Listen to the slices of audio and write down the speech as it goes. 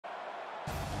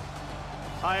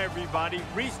Hi, everybody.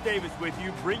 Reese Davis with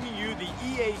you, bringing you the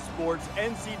EA Sports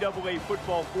NCAA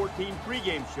Football 14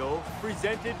 pregame show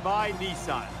presented by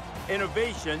Nissan.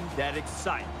 Innovation that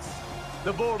excites.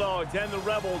 The Bulldogs and the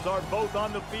Rebels are both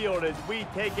on the field as we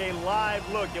take a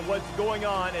live look at what's going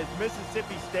on as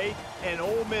Mississippi State and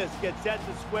Ole Miss get set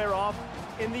to square off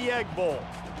in the Egg Bowl.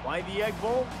 Why the Egg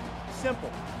Bowl? Simple.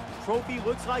 Trophy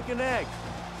looks like an egg.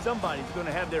 Somebody's going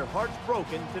to have their hearts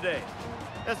broken today.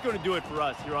 That's going to do it for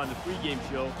us here on the pregame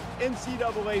show.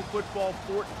 NCAA Football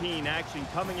 14 action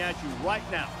coming at you right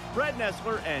now. Brett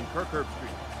Nessler and Kirk Herbstreit.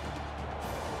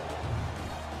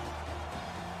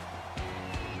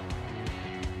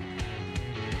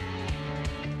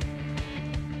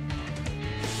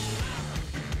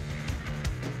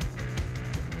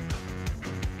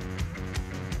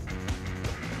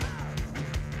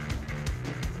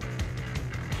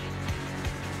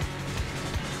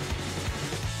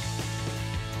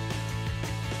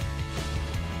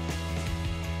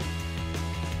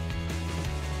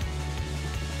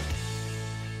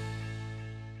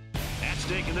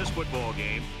 In this football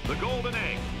game, the Golden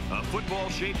Egg, a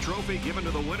football-shaped trophy given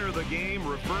to the winner of the game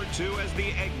referred to as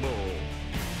the Egg Bowl.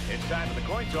 It's time for the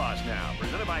coin toss now,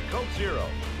 presented by Coke Zero.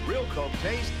 Real Coke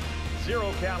taste,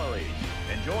 0 calories.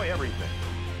 Enjoy everything.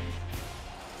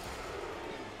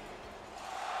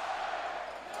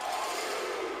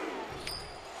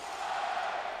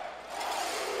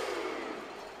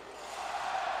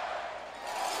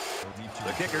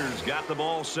 The kicker's got the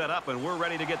ball set up, and we're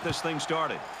ready to get this thing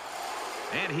started.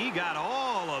 And he got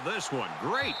all of this one.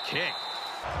 Great kick.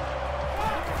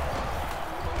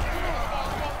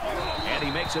 And he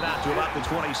makes it out to about the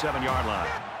 27-yard line.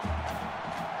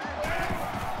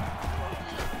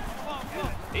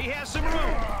 He has some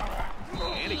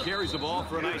room. And he carries the ball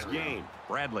for a nice gain.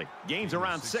 Bradley gains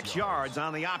around 6 yards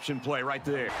on the option play right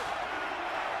there.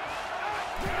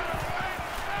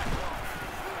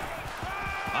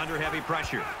 Under heavy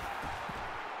pressure.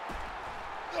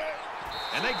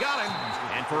 And they got him.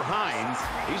 And for Hines,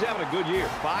 he's having a good year.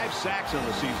 5 sacks on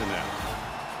the season now.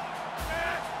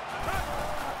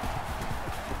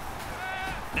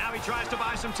 Now he tries to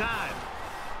buy some time.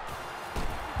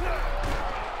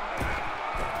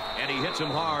 And he hits him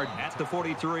hard at the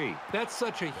 43. That's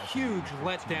such a huge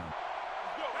letdown.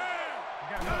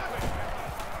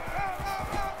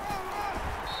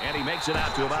 And he makes it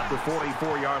out to about the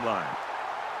 44-yard line.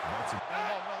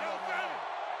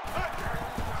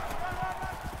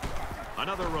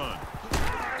 Another run.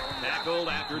 Tackled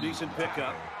after a decent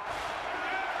pickup.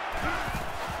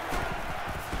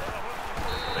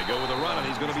 They go with a run, and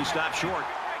he's going to be stopped short.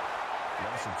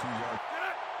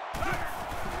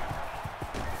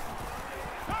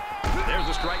 There's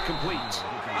a strike complete.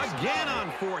 Again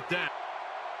on 4th down.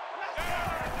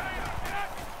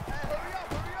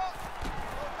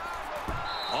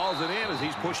 Hauls it in as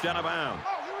he's pushed out of bounds.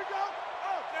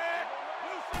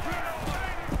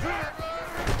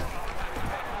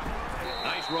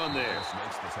 Run there.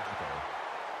 Makes the tackle.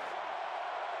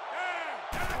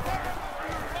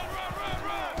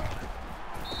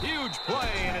 Huge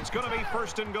play, and it's going to be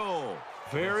 1st and goal.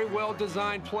 Very well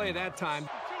designed play that time.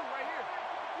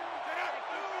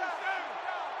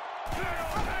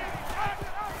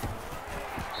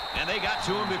 And they got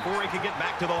to him before he could get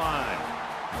back to the line.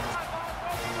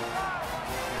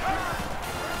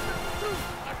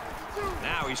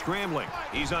 Now he's scrambling.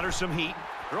 He's under some heat.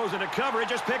 Throws into coverage,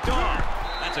 just picked off.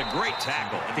 That's a great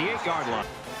tackle at the 8-yard line.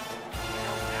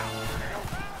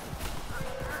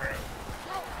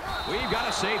 We've got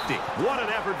a safety. What an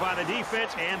effort by the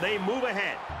defense, and they move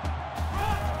ahead.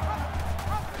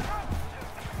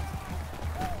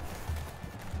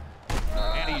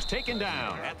 And he's taken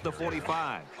down at the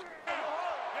 45.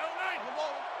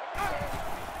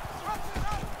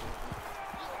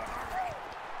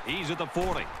 He's at the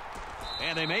 40.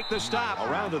 And they make the stop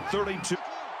around the 32.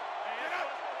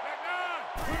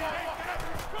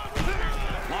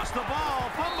 Lost the ball.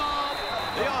 Fumble.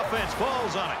 The offense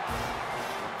falls on it.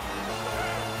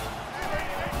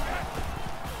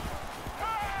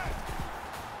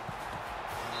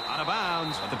 Out of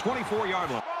bounds at the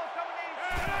 24-yard line.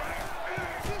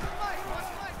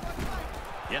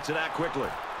 Gets it out quickly.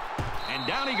 And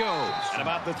down he goes at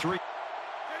about the 3.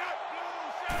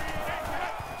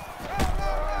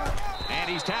 And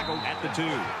he's tackled at the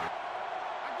 2.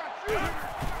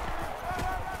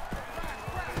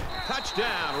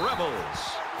 Touchdown,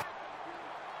 Rebels.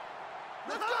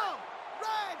 Let's go!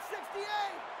 Ride, 68!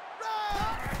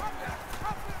 Ride!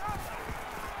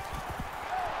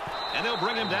 And they'll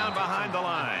bring him down behind the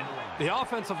line. The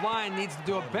offensive line needs to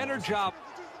do a better job.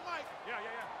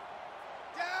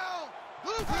 Down!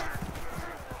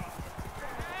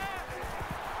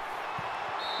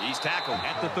 He's tackled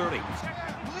at the 30. Blue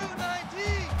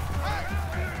 19.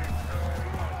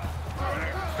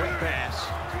 Quick pass.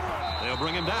 They'll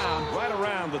bring him down right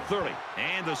around the 30.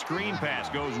 And the screen pass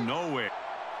goes nowhere.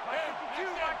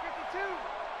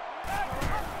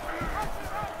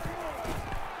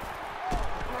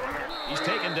 He's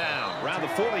taken down around the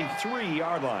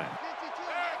 43-yard line.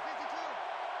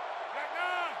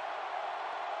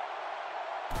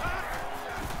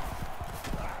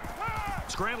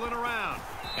 Scrambling around,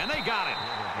 and they got him.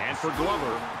 And for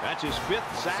Glover, that's his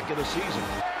 5th sack of the season.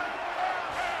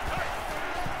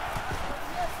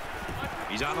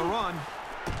 He's on the run.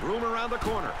 Room around the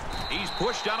corner. He's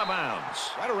pushed out of bounds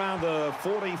right around the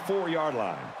 44-yard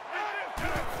line.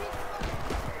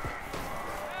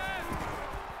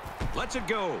 Lets it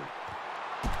go.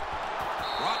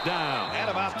 Brought down at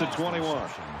about the 21.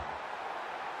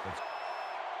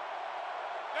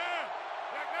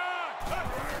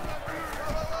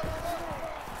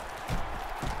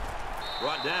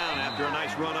 Brought down after a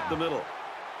nice run up the middle.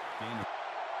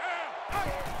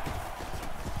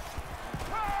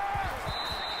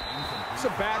 It's a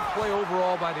bad play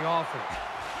overall by the offense.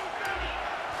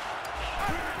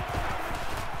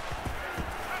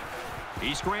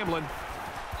 He's scrambling.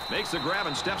 Makes the grab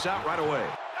and steps out right away.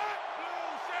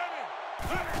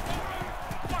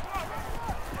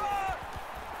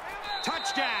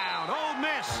 Touchdown, Ole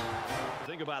Miss.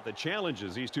 Think about the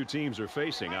challenges these two teams are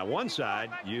facing. On one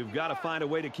side, you've got to find a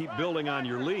way to keep building on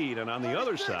your lead, and on the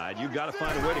other side, you've got to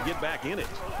find a way to get back in it.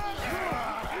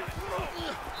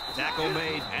 Tackle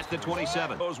made at the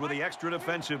 27. Goes with the extra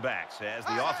defensive backs as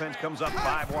the offense comes up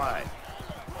 5 wide.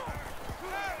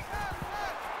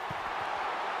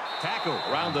 Tackle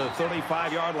around the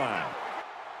 35-yard line.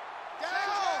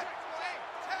 Down.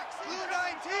 Blue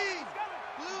 19.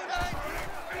 Blue 19.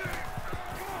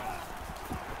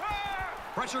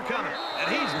 Pressure coming, and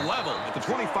he's level at the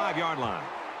 25-yard line.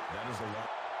 That is a lot.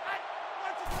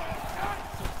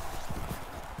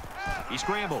 He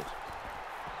scrambled.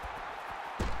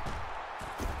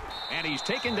 And he's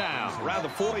taken down around the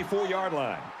 44-yard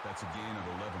line. That's a gain of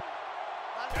 11.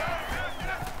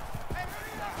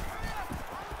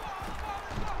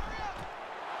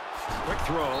 Quick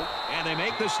throw, and they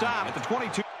make the stop at the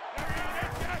 22.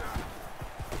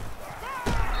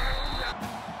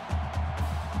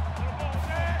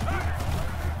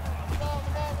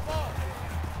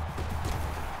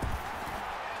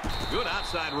 Good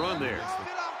outside run there. Get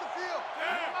off the field.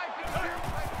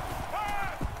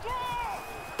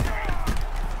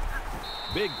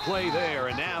 Big play there,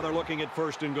 and now they're looking at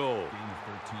 1st and goal. Gain of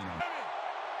 13 on.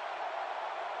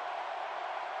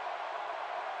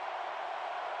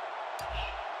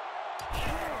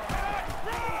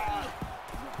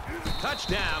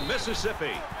 Touchdown,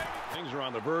 Mississippi. Things are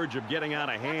on the verge of getting out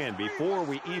of hand before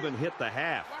we even hit the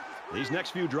half. These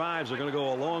next few drives are going to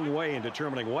go a long way in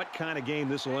determining what kind of game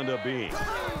this will end up being. Red 18.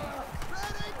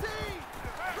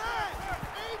 Red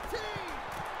 18.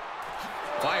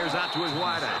 Fires out to his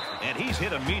wideout, and he's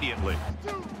hit immediately.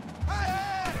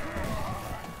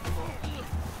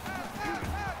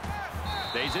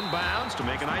 Stays in bounds to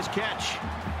make a nice catch.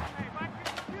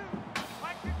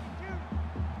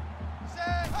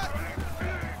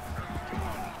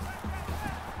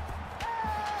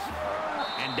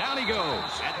 And down he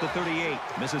goes at the 38.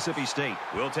 Mississippi State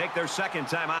will take their 2nd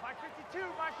time out.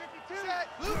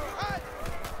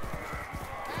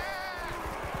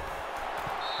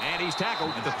 And he's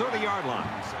tackled at the 30-yard line.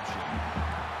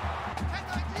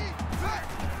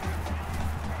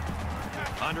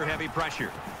 Under heavy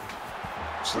pressure.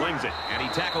 Slings it, and he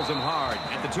tackles him hard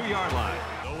at the 2-yard line.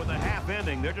 So with the half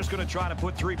ending, they're just going to try to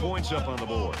put 3 points up on the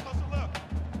board.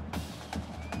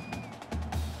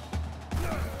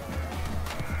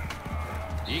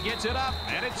 He gets it up,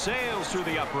 and it sails through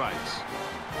the uprights.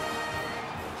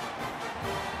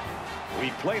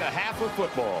 We've played a half of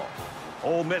football.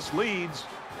 Ole Miss leads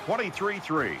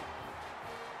 23-3.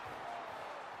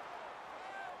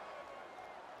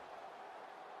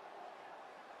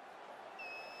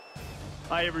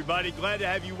 Hi, everybody. Glad to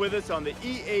have you with us on the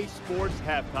EA Sports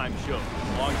Halftime Show.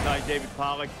 Alongside David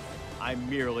Pollack, I'm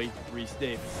merely Reese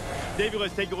Davis. David,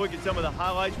 let's take a look at some of the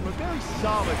highlights from a very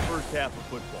solid first half of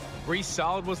football. Reese,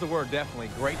 solid was the word, definitely.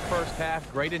 Great first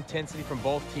half, great intensity from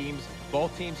both teams.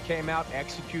 Both teams came out,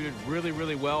 executed really,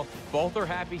 really well. Both are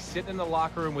happy sitting in the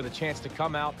locker room with a chance to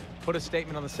come out, put a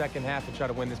statement on the second half, and try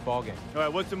to win this ball game. All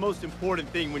right, what's the most important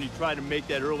thing when you try to make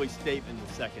that early statement in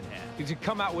the second half? You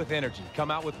come out with energy,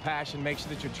 come out with passion, make sure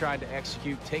that you're trying to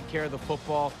execute, take care of the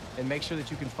football, and make sure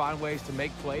that you can find ways to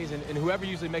make plays. And whoever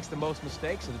usually makes the most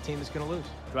mistakes are the team that's going to lose.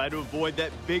 Try to avoid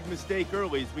that big mistake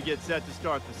early as we get set to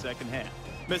start the second half.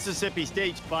 Mississippi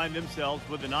State find themselves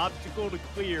with an obstacle to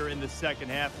clear in the second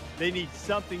half. They need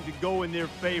something to go in their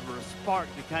favor, a spark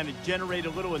to kind of generate a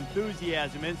little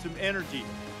enthusiasm and some energy.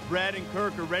 Brad and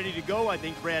Kirk are ready to go. I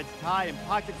think Brad's tie and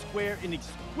pocket square in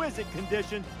exquisite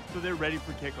condition, so they're ready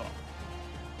for kickoff.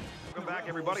 Welcome back,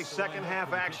 everybody. Second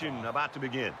half action about to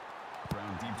begin.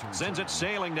 Sends it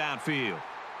sailing downfield.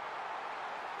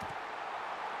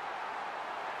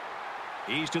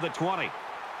 He's to the 20.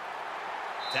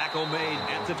 Tackle made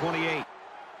at the 28.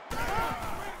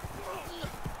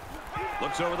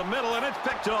 Looks over the middle, and it's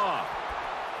picked off.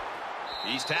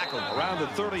 He's tackled around the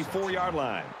 34-yard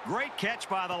line. Great catch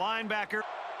by the linebacker.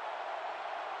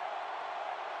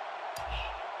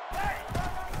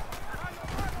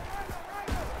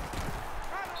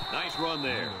 Nice run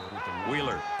there.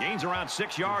 Wheeler gains around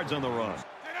 6 yards on the run.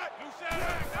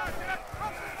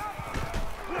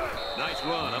 Nice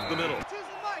run up the middle.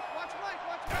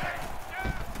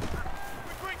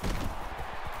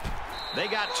 They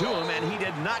got to him, and he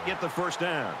did not get the first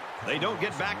down. They don't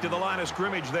get back to the line of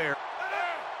scrimmage there.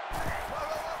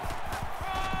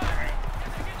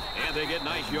 And they get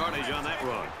nice yardage on that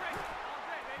run.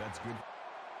 That's good.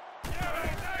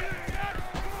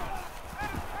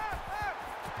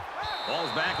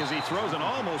 Ball's back as he throws and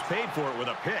almost paid for it with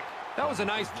a pick. That was a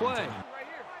nice play.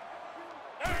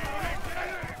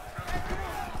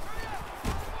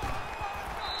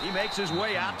 He makes his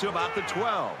way out to about the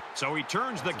 12. So he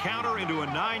turns the counter into a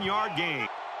 9-yard gain.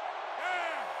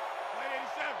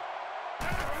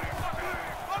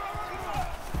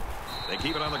 They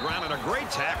keep it on the ground, and a great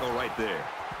tackle right there.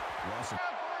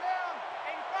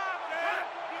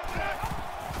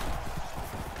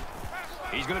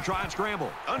 He's going to try and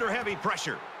scramble. Under heavy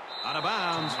pressure. Out of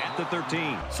bounds at the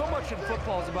 13. So much in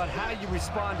football is about how you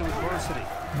respond to adversity.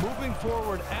 Moving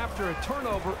forward after a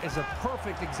turnover is a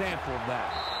perfect example of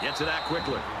that. Gets it out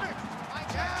quickly.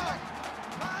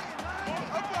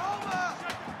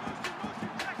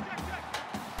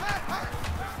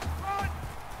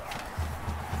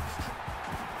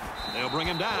 They'll bring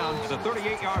him down to the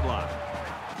 38-yard line.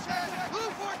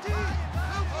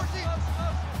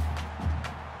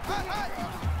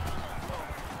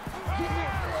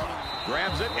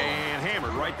 Grabs it and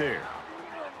hammered right there.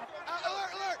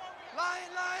 Alert!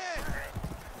 Lion!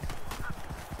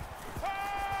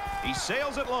 He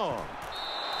sails it long.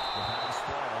 The pass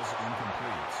falls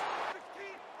incomplete.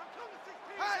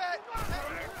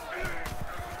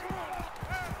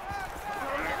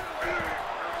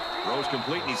 Throws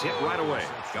complete, and he's hit right away.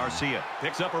 Garcia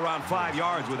picks up around 5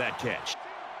 yards with that catch.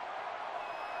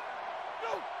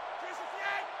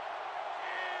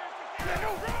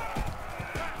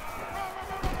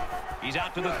 He's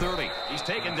out to the 30. He's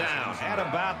taken down at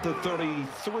about the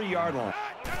 33-yard line.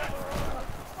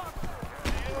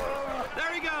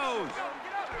 There he goes.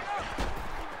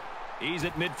 He's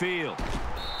at midfield.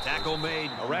 Tackle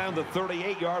made around the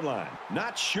 38-yard line.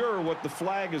 Not sure what the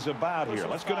flag is about here.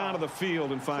 Let's go down to the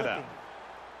field and find out.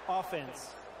 Offense.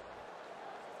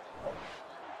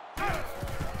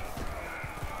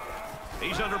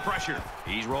 He's under pressure.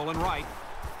 He's rolling right.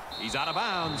 He's out of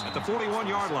bounds at the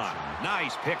 41-yard line.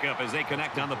 Nice pickup as they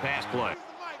connect on the pass play.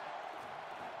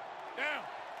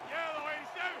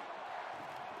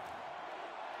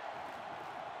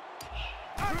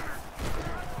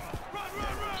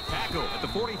 Tackle at the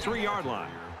 43-yard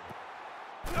line.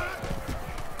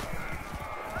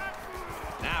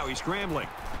 Now he's scrambling.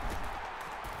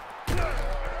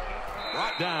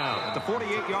 Brought down at the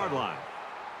 48-yard line.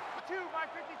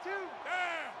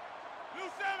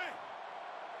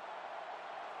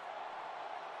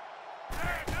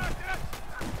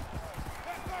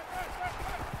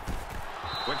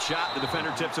 Quick shot, the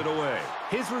defender tips it away.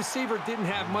 His receiver didn't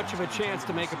have much of a chance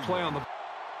to make a play on the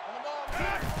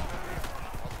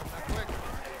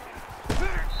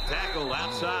Tackle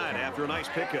outside after a nice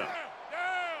pickup.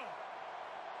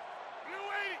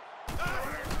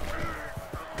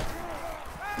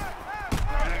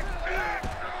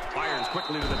 Fires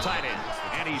quickly to the tight end,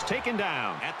 and he's taken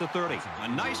down at the 30. A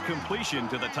nice completion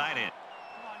to the tight end.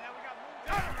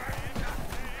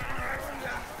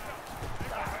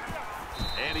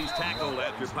 And he's tackled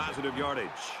after positive yardage.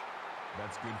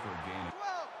 That's good for a gain.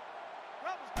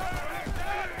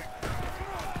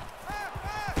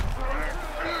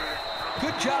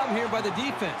 Good job here by the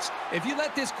defense. If you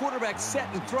let this quarterback set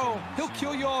and throw, he'll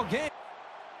kill you all game.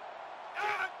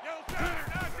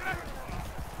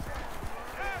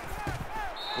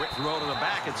 Quick throw to the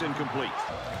back. It's incomplete.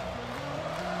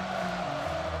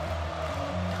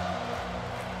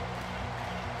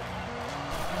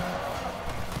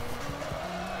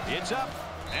 It's up,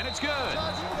 and it's good.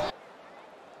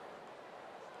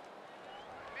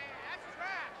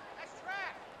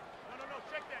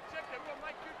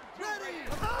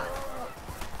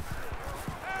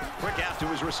 to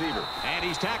his receiver. And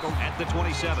he's tackled at the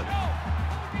 27.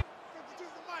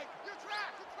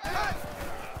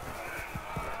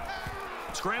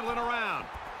 Scrambling around.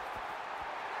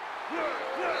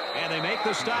 And they make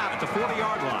the stop at the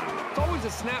 40-yard line. It's always a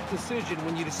snap decision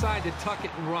when you decide to tuck it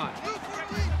and run.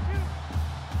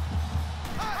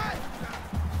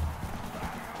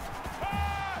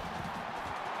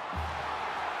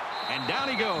 And down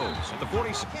he goes at the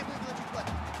 40.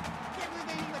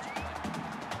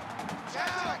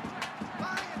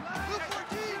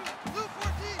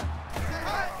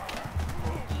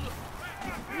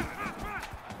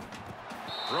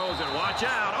 Throws it, watch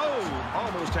out. Oh,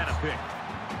 almost had a pick.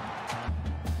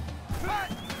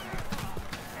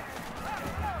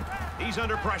 He's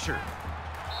under pressure.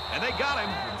 And they got him.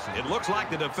 It looks like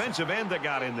the defensive end that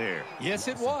got in there. Yes,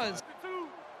 it was.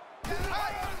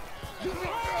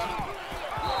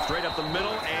 Straight up the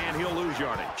middle, and he'll lose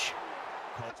yardage.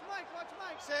 Watch Mike.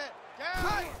 Set.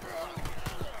 Down.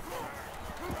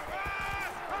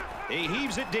 He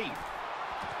heaves it deep.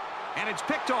 And it's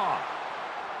picked off.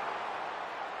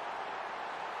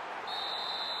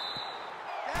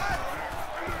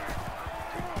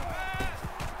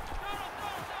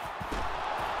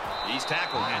 He's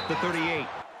tackled at the 38.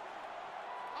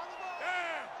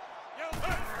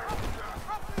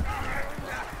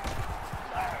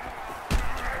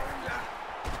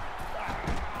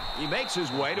 He makes his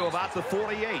way to about the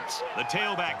 48. The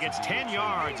tailback gets 10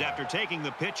 yards after taking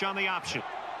the pitch on the option.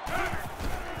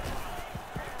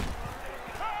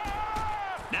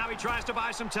 Now he tries to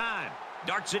buy some time.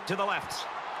 Darts it to the left.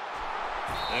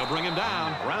 They'll bring him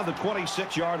down around the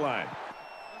 26-yard line.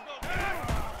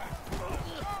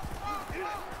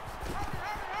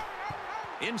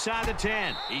 Inside the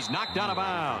 10. He's knocked out of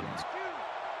bounds.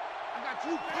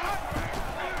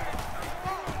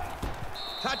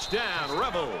 Touchdown,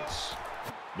 Rebels.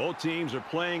 Both teams are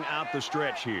playing out the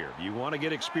stretch here. You want to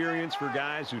get experience for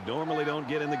guys who normally don't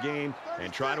get in the game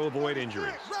and try to avoid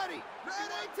injuries. Ready.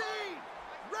 Red 18.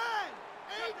 Red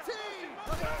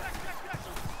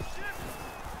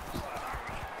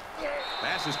 18.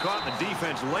 Pass is caught, and the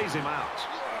defense lays him out.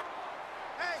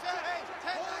 Hey,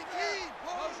 10-19.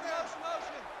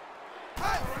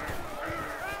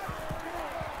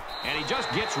 And he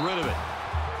just gets rid of it.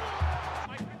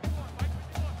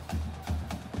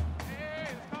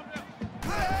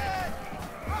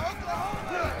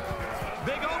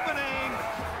 Big opening.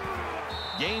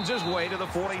 Gains his way to the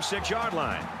 46-yard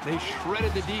line. They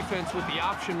shredded the defense with the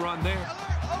option run there.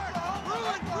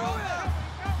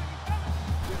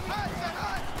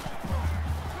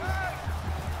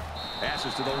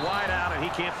 Passes to the wideout, and he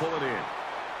can't pull it in.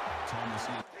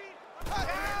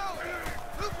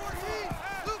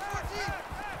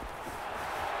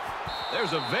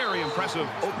 There's a very impressive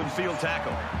open field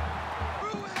tackle.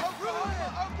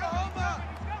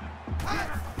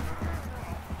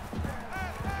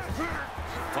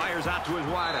 Fires out to his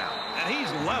wideout, and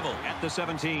he's level at the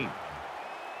 17.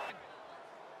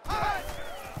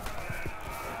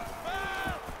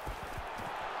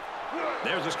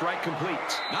 There's a strike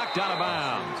complete. Knocked out of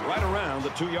bounds right around the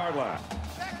 2-yard line.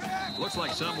 Looks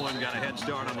like someone got a head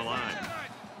start on the line.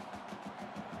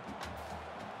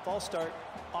 False start,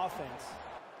 offense.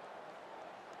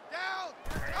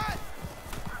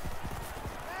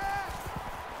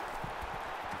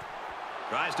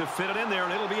 Tries to fit it in there,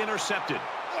 and it'll be intercepted.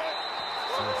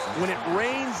 When it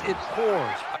rains, it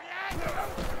pours.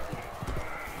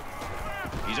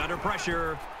 He's under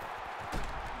pressure.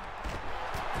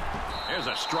 There's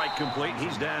a strike complete.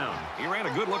 He's down. He ran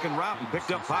a good-looking route and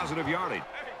picked up positive yardage.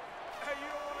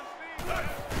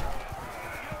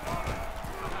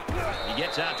 He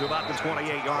gets out to about the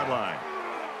 28-yard line.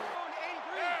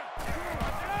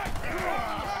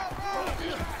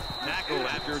 Tackled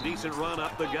after a decent run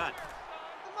up the gut.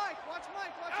 Watch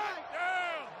Mike.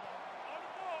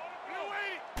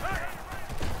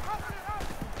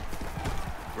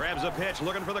 Grabs a pitch,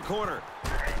 looking for the corner.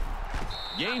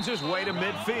 Gains his way to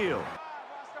midfield.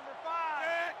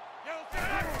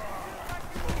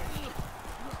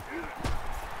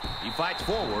 He fights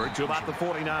forward to about the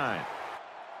 49.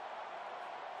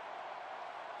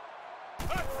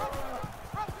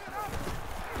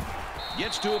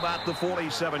 Gets to about the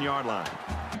 47-yard line.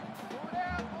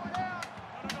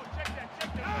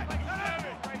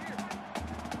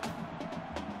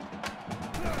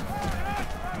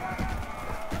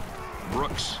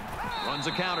 Brooks runs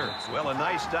a counter. Well, a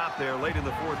nice stop there late in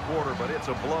the fourth quarter, but it's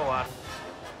a blowout.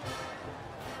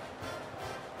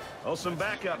 Well, some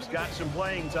backups got some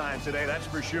playing time today, that's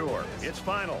for sure. It's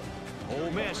final.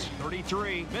 Ole Miss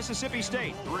 33, Mississippi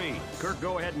State 3. Kirk,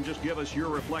 go ahead and just give us your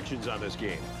reflections on this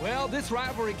game. Well, this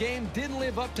rivalry game didn't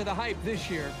live up to the hype this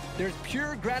year. There's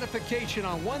pure gratification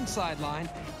on one sideline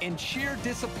and sheer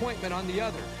disappointment on the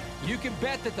other. You can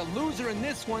bet that the loser in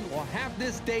this one will have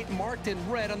this date marked in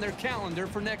red on their calendar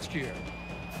for next year.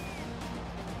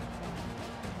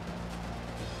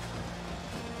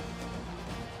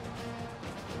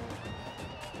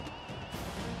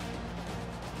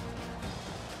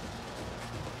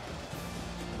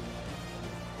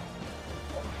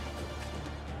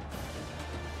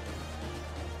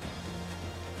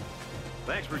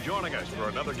 Thanks for joining us for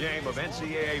another game of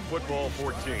NCAA Football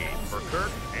 14. For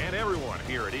Kirk and everyone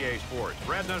here at EA Sports,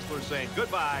 Brad Nussler saying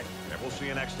goodbye, and we'll see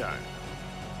you next time.